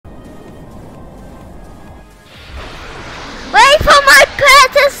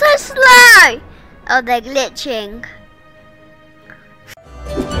Oh, they're glitching.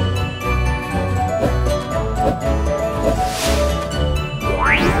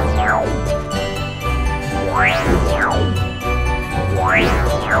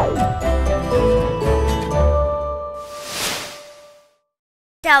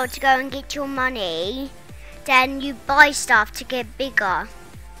 So to go and get your money, then you buy stuff to get bigger.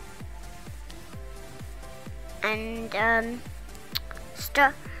 And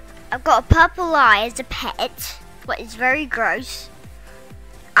stuff. I've got a purple eye as a pet, but it's very gross.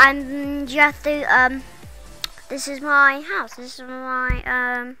 And you have to this is my house. This is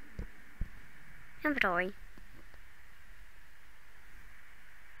my inventory.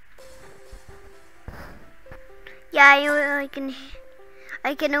 Yeah,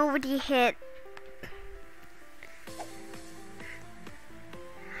 I can already hit.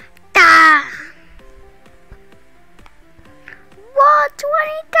 Ah! What?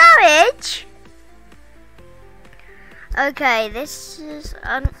 20 damage? Okay, this is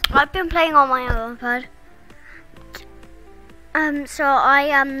I've been playing on my iPad. So I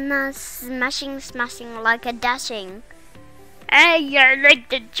am smashing like a dashing. Hey, I like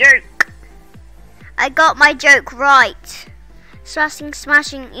the joke. I got my joke right.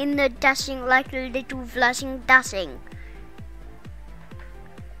 Smashing in the dashing like a little flashing dashing.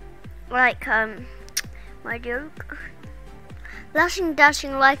 Like my joke. Flashing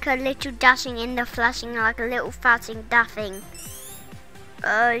dashing like a little dashing in the flashing like a little flashing dashing.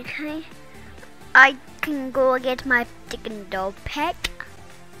 Okay. I can go get my chicken dog pet.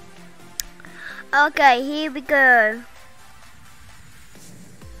 Okay, here we go.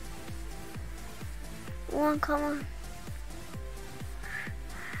 Come on.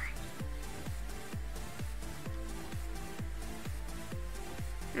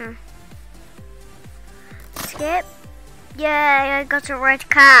 Skip. Yay, I got a red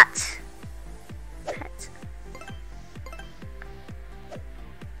cat. Pet.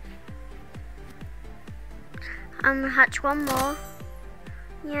 I'm gonna hatch one more.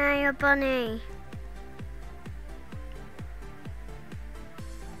 Yay, a bunny.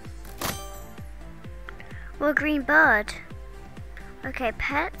 Well, green bird. Okay,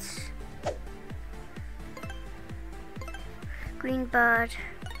 pets. Green bird.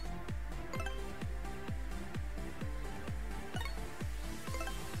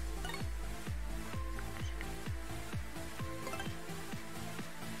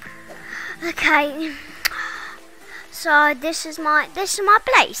 Okay, so this is my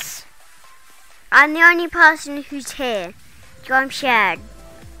place. I'm the only person who's here, so I'm shared.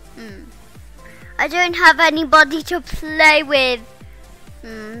 I don't have anybody to play with.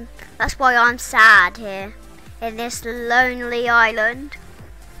 That's why I'm sad here in this lonely island.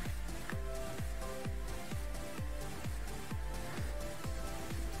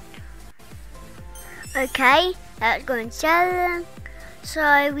 Okay, let's go and sell them.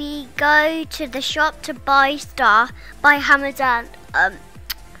 So we go to the shop to buy stuff, buy hammers and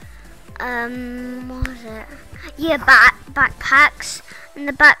what was it? Yeah, backpacks, and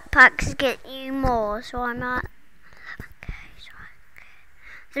the backpacks get you more. So I'm at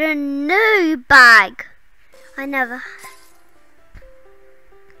the new bag. I never.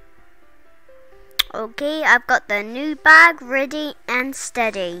 Okay, I've got the new bag ready and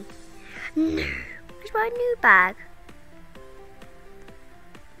steady. No, where's my new bag?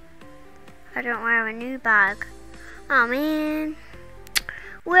 I don't wear a new bag. Oh man.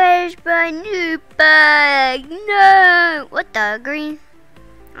 Where's my new bag? No! What the green?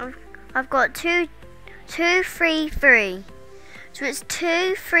 I've got two, 3, 3. So it's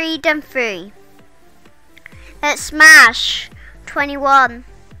 2, 3, then 3. Let's smash. 21.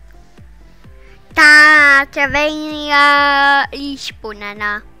 Tasmania is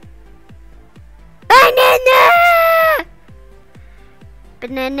banana. Banana!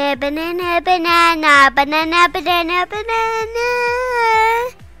 Banana, banana, banana, banana, banana, banana.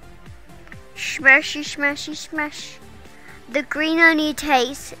 Smashy, smashy, smash. The green only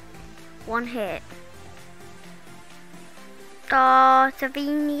takes 1 hit.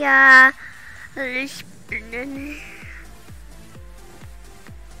 Tasmania is banana.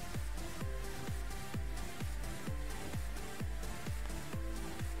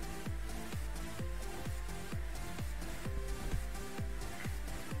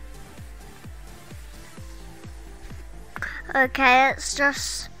 Okay, it's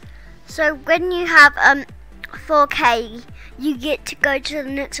just so when you have 4K, you get to go to the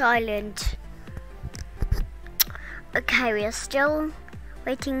next island. Okay, we are still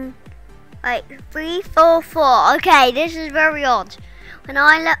waiting. Wait, 3, 4, 4. Okay, this is very odd. When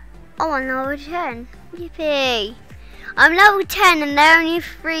I'm level 10. Yippee! I'm level 10 and they're only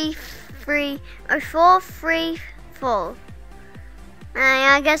 3, 4, 3, 4.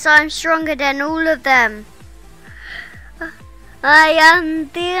 I guess I'm stronger than all of them. I am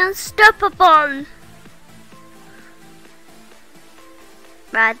the unstoppable.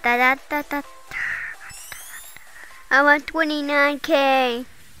 I want 29k.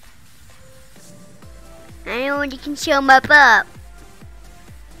 I already can show my butt.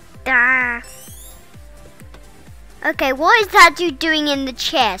 Okay, what is that dude doing in the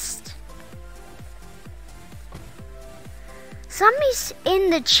chest? Somebody's in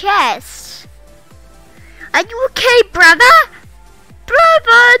the chest. Are you okay, brother?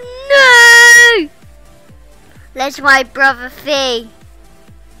 Brother, no! That's my brother Fee.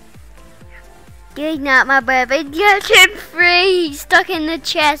 You're not my brother. Get him free. He's stuck in the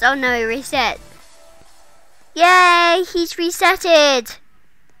chest. Oh no, he reset. Yay, he's resetted.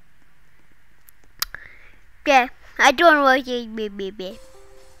 Yeah, I don't want you.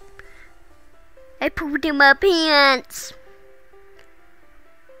 I pooped in my pants.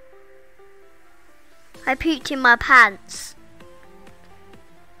 I pooped in my pants.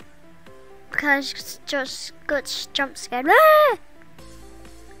 Because I just got jump scared. Ah!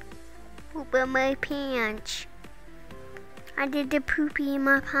 Poop in my pants. I did the poopy in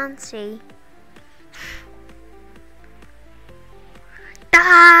my pantsy.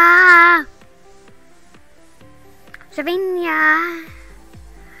 Ah! Savinia.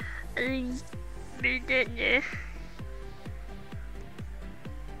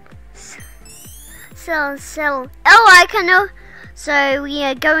 So. Oh, I can know. So we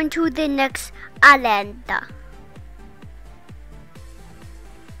are going to the next island.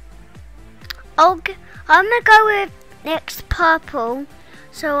 Okay, I'm gonna go with next purple,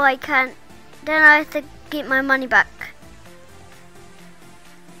 so I can. Then I have to get my money back.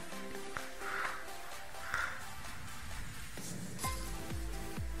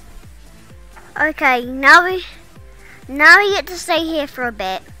 Okay, now we get to stay here for a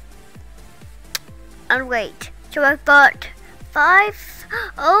bit. And wait. So I've got 5.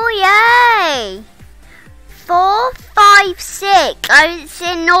 Oh yay! 4, 5, 6. It's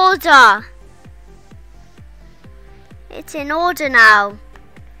in order. It's in order now.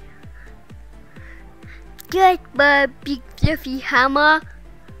 Get my big fluffy hammer.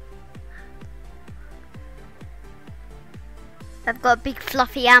 I've got a big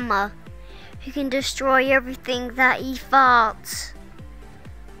fluffy hammer. Who can destroy everything that he farts.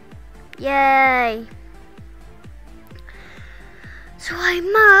 Yay. So I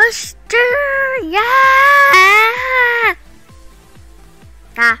must do, yeah.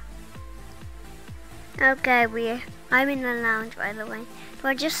 Okay, I'm in the lounge, by the way. Do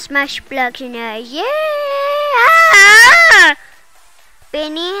I just smash blocks in there? Yeah.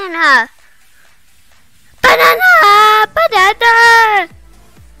 Banana.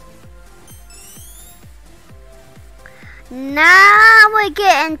 Now we're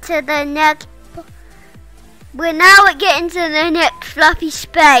getting to the next. We're getting to the next fluffy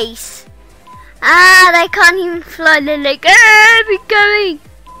space. They can't even fly. They're like, we're going.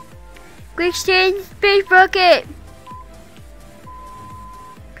 Christian space rocket.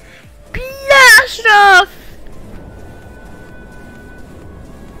 Blast off.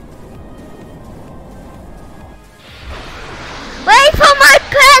 Wait for my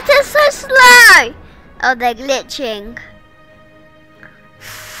pet. It's so slow. Oh, they're glitching.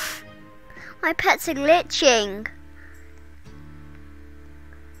 My pets are glitching.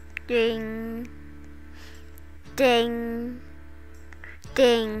 Ding. Ding.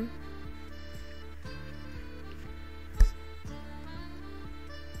 Ding.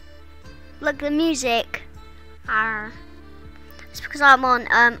 Look, the music. It's because I'm on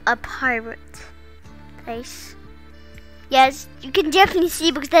a pirate place. Yes, you can definitely see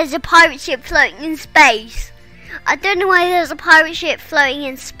because there's a pirate ship floating in space. I don't know why there's a pirate ship floating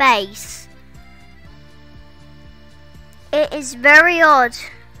in space. It is very odd.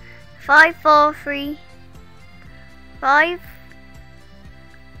 5, 4, 3, 5.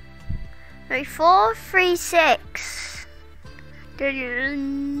 4, 3, 6.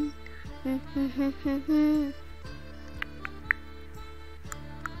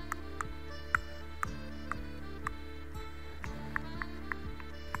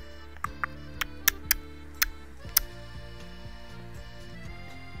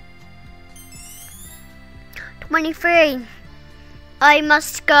 23. I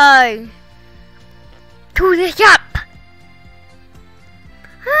must go to the shop.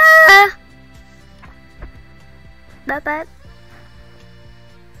 Bye.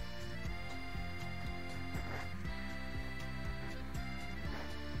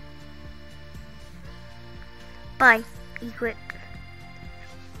 Bye. Equip.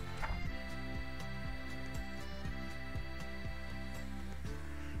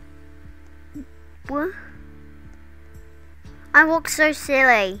 What? I walk so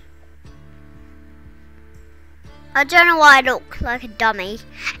silly. I don't know why I look like a dummy.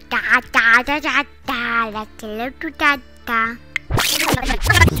 Da da da da da, like a little da da.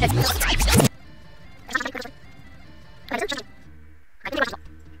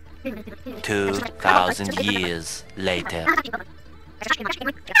 2,000 years later.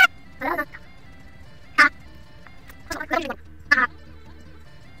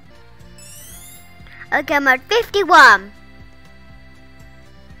 Okay, I'm at 51.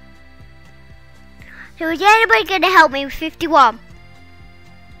 So is anybody going to help me with 51?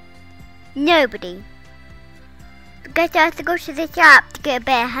 Nobody. I guess I have to go to the shop to get a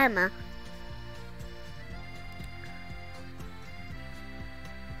better hammer.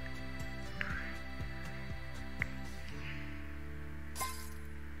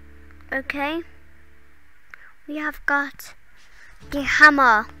 Okay. We have got the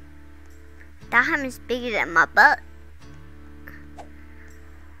hammer. That hammer is bigger than my butt.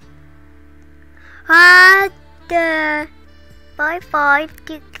 The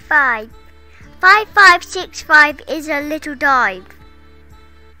 5565. 5565 is a little dive.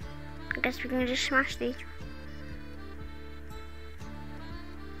 I guess we can just smash these.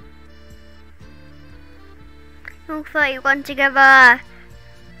 All 31 together.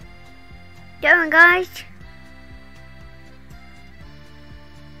 Go on, guys.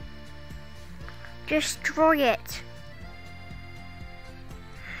 Destroy it.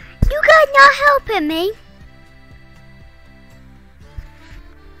 You guys not helping me.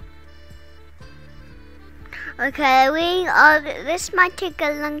 Okay, this might take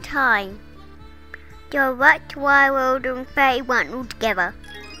a long time. So that's why we're doing 31 altogether.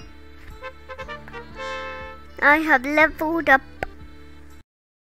 I have leveled up